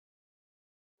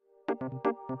I'm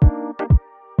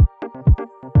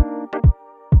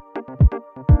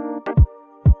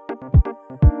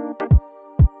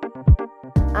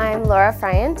Laura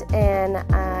Friant, and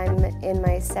I'm in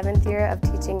my 7th year of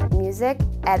teaching music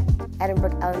at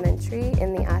Edinbrook Elementary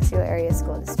in the Osseo area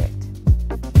school district.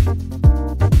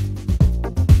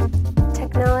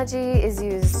 Technology is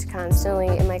used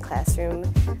constantly in my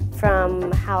classroom,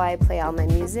 from how I play all my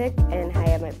music and how I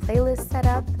have my playlist set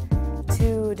up,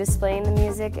 to displaying the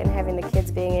music and having the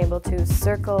kids being able to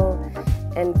circle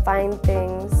and find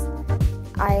things.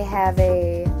 I have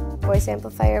a voice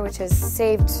amplifier which has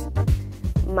saved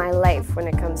my life when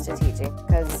it comes to teaching,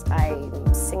 because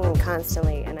I'm singing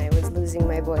constantly and I was losing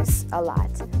my voice a lot.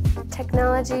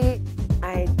 Technology,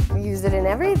 I use it in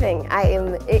everything.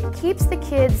 It keeps the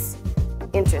kids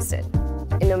interested,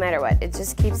 no matter what. It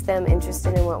just keeps them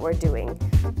interested in what we're doing.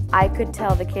 I could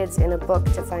tell the kids in a book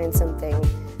to find something,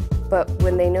 but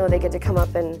when they know they get to come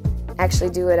up and actually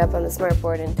do it up on the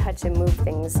smartboard and touch and move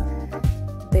things,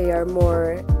 they are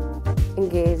more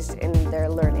engaged in their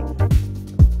learning.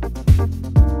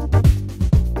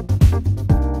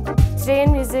 Today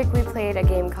in music we played a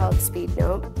game called Speed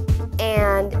Note,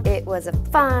 and it was a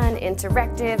fun,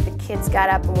 interactive, the kids got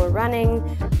up and were running,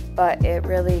 but it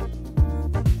really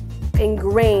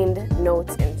ingrained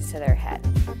notes into their head.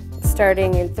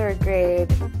 Starting in 3rd grade,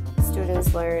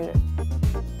 students learn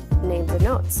names of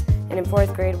notes, and in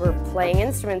 4th grade we're playing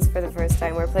instruments for the first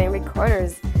time, we're playing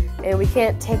recorders, and we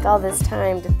can't take all this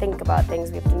time to think about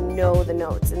things, we have to know the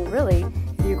notes, and really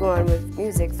you go on with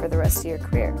music for the rest of your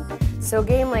career. So a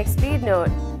game like Speed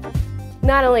Note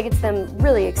not only gets them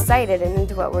really excited and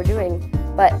into what we're doing,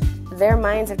 but their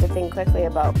minds have to think quickly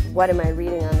about, what am I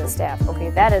reading on the staff?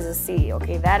 Okay, that is a C,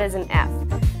 okay, that is an F.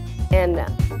 And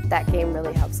that game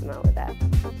really helps them out with that.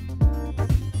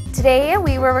 Today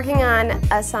we were working on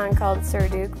a song called Sir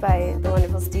Duke by the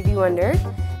wonderful Stevie Wonder.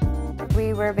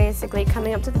 We were basically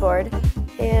coming up to the board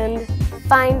and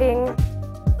finding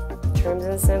terms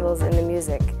and symbols in the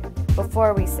music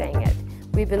before we sang it.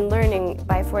 We've been learning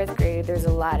by 4th grade, there's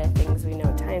a lot of things we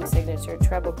know, time signature,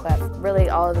 treble clef, really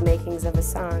all of the makings of a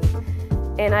song.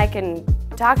 And I can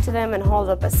talk to them and hold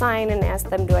up a sign and ask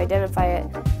them to identify it,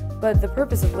 but the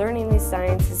purpose of learning these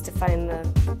signs is to find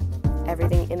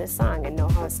everything in a song and know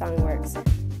how a song works.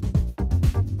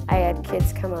 I had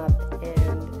kids come up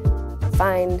and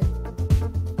find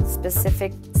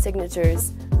specific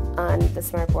signatures on the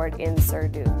smartboard in Sir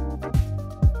Duke.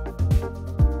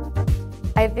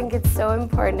 I think it's so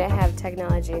important to have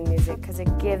technology in music because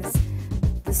it gives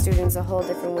the students a whole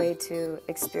different way to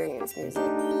experience music.